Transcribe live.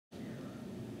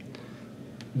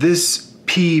this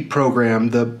P program,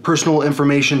 the personal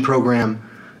information program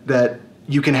that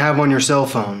you can have on your cell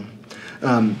phone,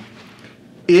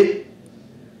 it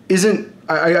isn't.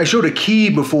 I showed a key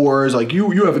before. It's like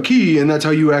you have a key, and that's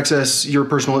how you access your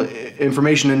personal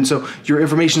information. And so your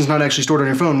information is not actually stored on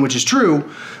your phone, which is true.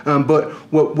 But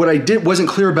what I wasn't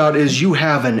clear about is you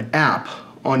have an app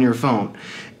on your phone,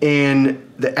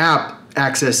 and the app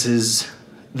accesses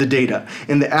the data,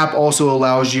 and the app also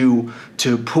allows you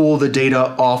to pull the data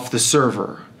off the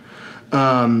server.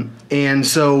 And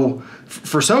so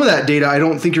for some of that data, I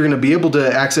don't think you're going to be able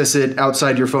to access it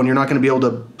outside your phone. You're not going to be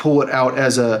able to pull it out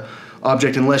as a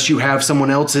object unless you have someone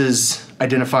else's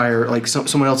identifier, like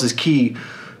someone else's key,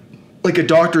 like a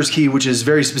doctor's key, which is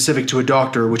very specific to a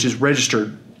doctor, which is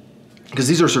registered, because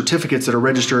these are certificates that are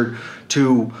registered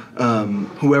to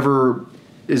whoever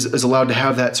is allowed to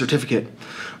have that certificate.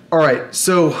 All right,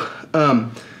 so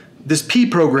this P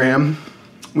program,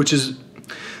 which is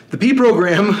the P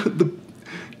program,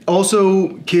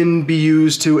 also can be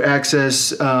used to access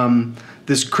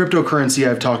this cryptocurrency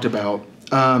I've talked about.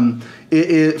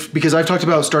 Because I've talked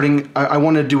about I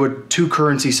want to do a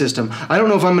 2-currency system. I don't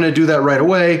know if I'm going to do that right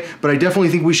away, but I definitely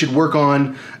think we should work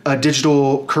on a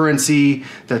digital currency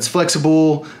that's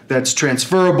flexible, that's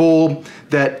transferable,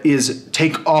 that is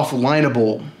take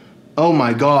offlineable. Oh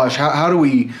my gosh, how do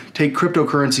we take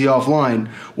cryptocurrency offline?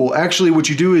 Well, actually what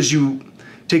you do is you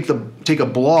take a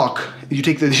block, you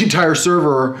take the entire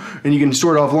server and you can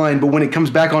store it offline, but when it comes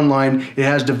back online, it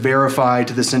has to verify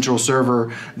to the central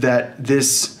server that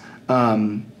this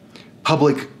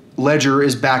public ledger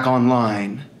is back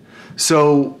online.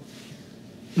 So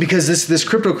because this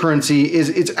cryptocurrency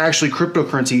it's actually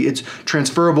cryptocurrency, it's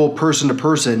transferable person to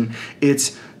person,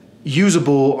 it's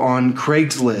usable on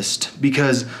Craigslist,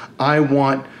 because I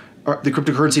want the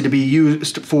cryptocurrency to be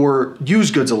used for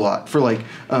used goods a lot. For like,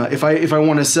 if I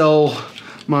want to sell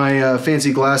my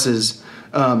fancy glasses,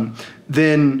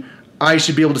 then I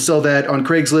should be able to sell that on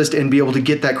Craigslist and be able to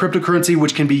get that cryptocurrency,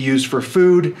 which can be used for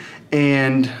food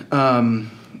and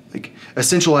like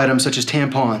essential items such as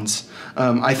tampons.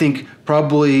 I think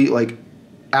probably like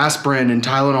aspirin and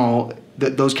Tylenol,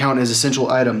 those count as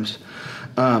essential items.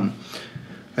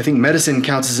 I think medicine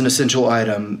counts as an essential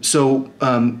item. So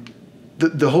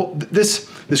this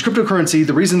cryptocurrency,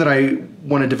 the reason that I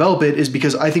want to develop it is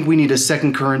because I think we need a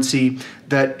second currency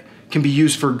that can be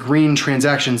used for green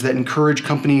transactions, that encourage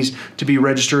companies to be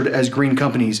registered as green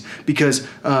companies. Because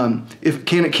if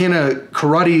can a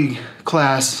karate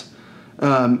class,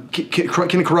 can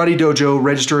a karate dojo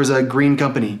register as a green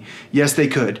company? Yes, they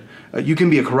could. You can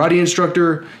be a karate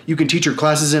instructor. You can teach your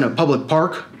classes in a public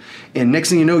park. And next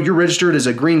thing you know, you're registered as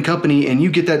a green company, and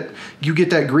you get that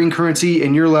green currency,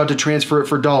 and you're allowed to transfer it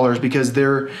for dollars, because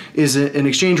there is an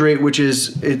exchange rate which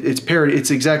is it's parity.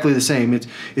 It's exactly the same.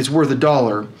 It's worth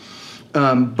 $1.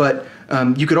 But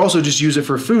you could also just use it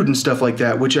for food and stuff like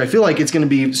that, which I feel like it's going to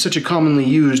be such a commonly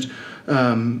used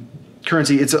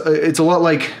currency. It's a lot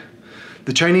like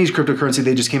the Chinese cryptocurrency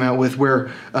they just came out with, where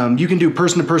you can do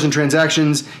person-to-person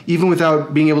transactions even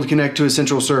without being able to connect to a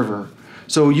central server.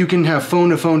 So you can have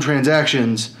phone-to-phone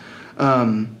transactions,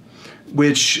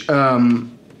 which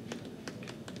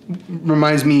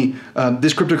reminds me,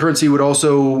 this cryptocurrency would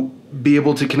also be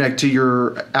able to connect to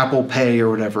your Apple Pay or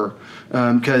whatever,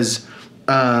 because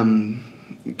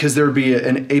there would be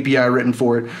an API written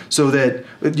for it, so that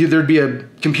there'd be a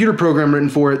computer program written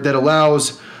for it that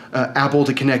allows Apple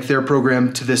to connect their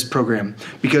program to this program,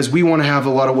 because we want to have a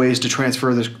lot of ways to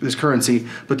transfer this currency,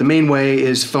 but the main way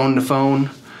is phone to phone.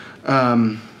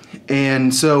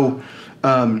 And so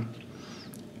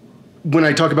when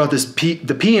I talk about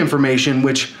the P information,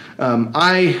 which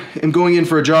I am going in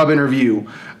for a job interview,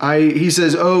 he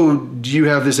says, "Oh, do you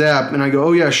have this app?" And I go,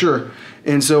 "Oh yeah, sure."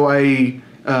 And so I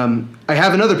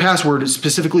have another password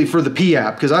specifically for the P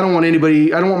app, because I don't want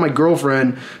my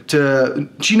girlfriend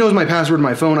she knows my password in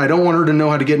my phone. I don't want her to know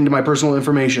how to get into my personal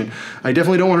information. I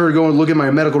definitely don't want her to go and look at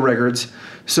my medical records.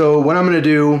 So what I'm going to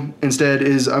do instead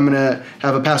is I'm going to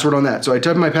have a password on that. So I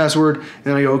type my password,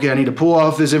 and I go, okay, I need to pull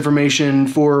off this information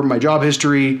for my job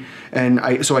history.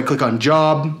 And so I click on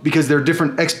job, because there are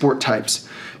different export types.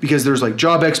 Because there's like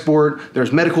job export,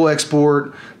 there's medical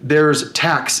export, there's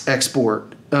tax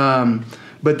export.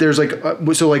 But there's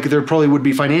there probably would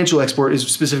be financial export,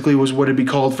 is specifically was what it'd be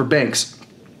called for banks,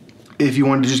 if you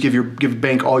wanted to just give a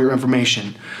bank all your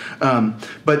information.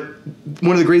 But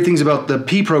one of the great things about the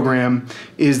P program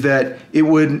is that it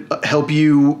would help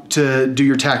you to do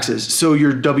your taxes. So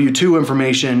your W-2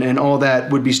 information and all that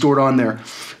would be stored on there.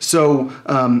 So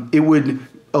it would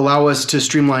allow us to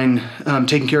streamline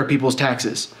taking care of people's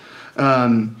taxes.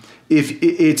 If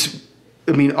it's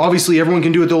I mean, obviously everyone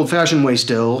can do it the old-fashioned way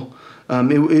still.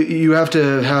 You have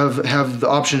to have the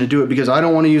option to do it, because I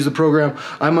don't want to use the program.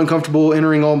 I'm uncomfortable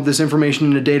entering all this information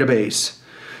in a database.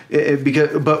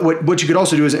 But what you could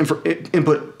also do is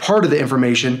input part of the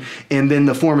information, and then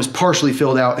the form is partially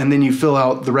filled out, and then you fill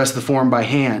out the rest of the form by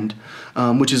hand,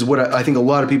 which is what I think a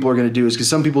lot of people are going to do, is because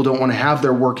some people don't want to have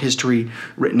their work history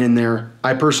written in there.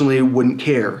 I personally wouldn't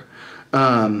care.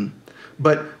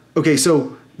 But, okay,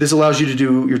 so this allows you to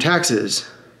do your taxes.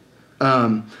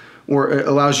 Or it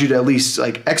allows you to at least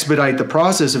like expedite the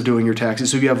process of doing your taxes,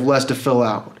 so you have less to fill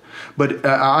out. But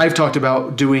I've talked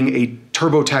about doing a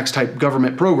TurboTax type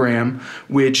government program,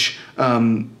 which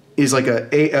is like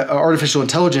a artificial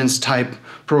intelligence type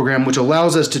program, which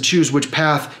allows us to choose which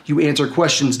path you answer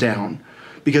questions down.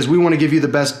 Because we want to give you the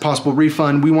best possible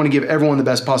refund. We want to give everyone the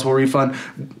best possible refund.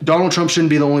 Donald Trump shouldn't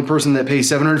be the only person that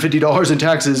pays $750 in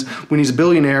taxes when he's a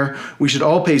billionaire. We should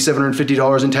all pay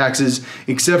 $750 in taxes,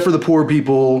 except for the poor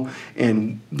people.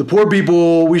 And the poor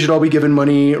people, we should all be given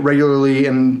money regularly.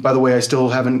 And by the way, I still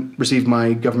haven't received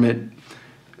my government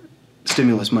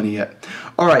stimulus money yet.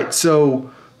 All right,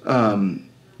 so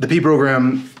the P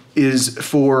program is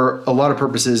for a lot of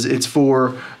purposes. It's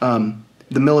for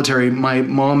the military. My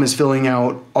mom is filling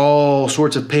out all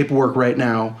sorts of paperwork right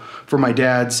now for my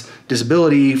dad's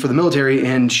disability for the military,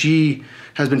 and she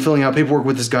has been filling out paperwork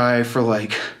with this guy for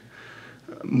like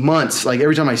months. Like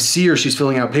every time I see her, she's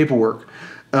filling out paperwork.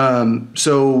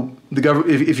 So the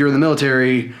government, if you're in the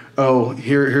military,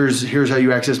 here's how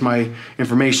you access my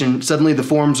information. Suddenly the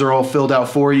forms are all filled out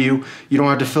for you. You don't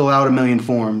have to fill out 1 million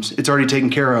forms. It's already taken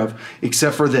care of,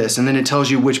 except for this. And then it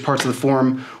tells you which parts of the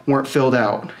form weren't filled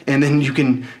out. And then you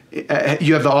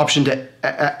have the option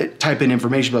to type in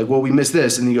information, like, well, we missed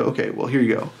this. And you go, okay, well, here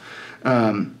you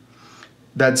go.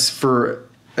 That's for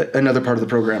another part of the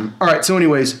program. All right, so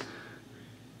anyways,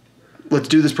 let's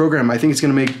do this program. I think it's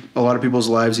going to make a lot of people's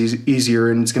lives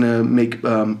easier, and it's going to make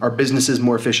our businesses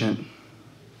more efficient.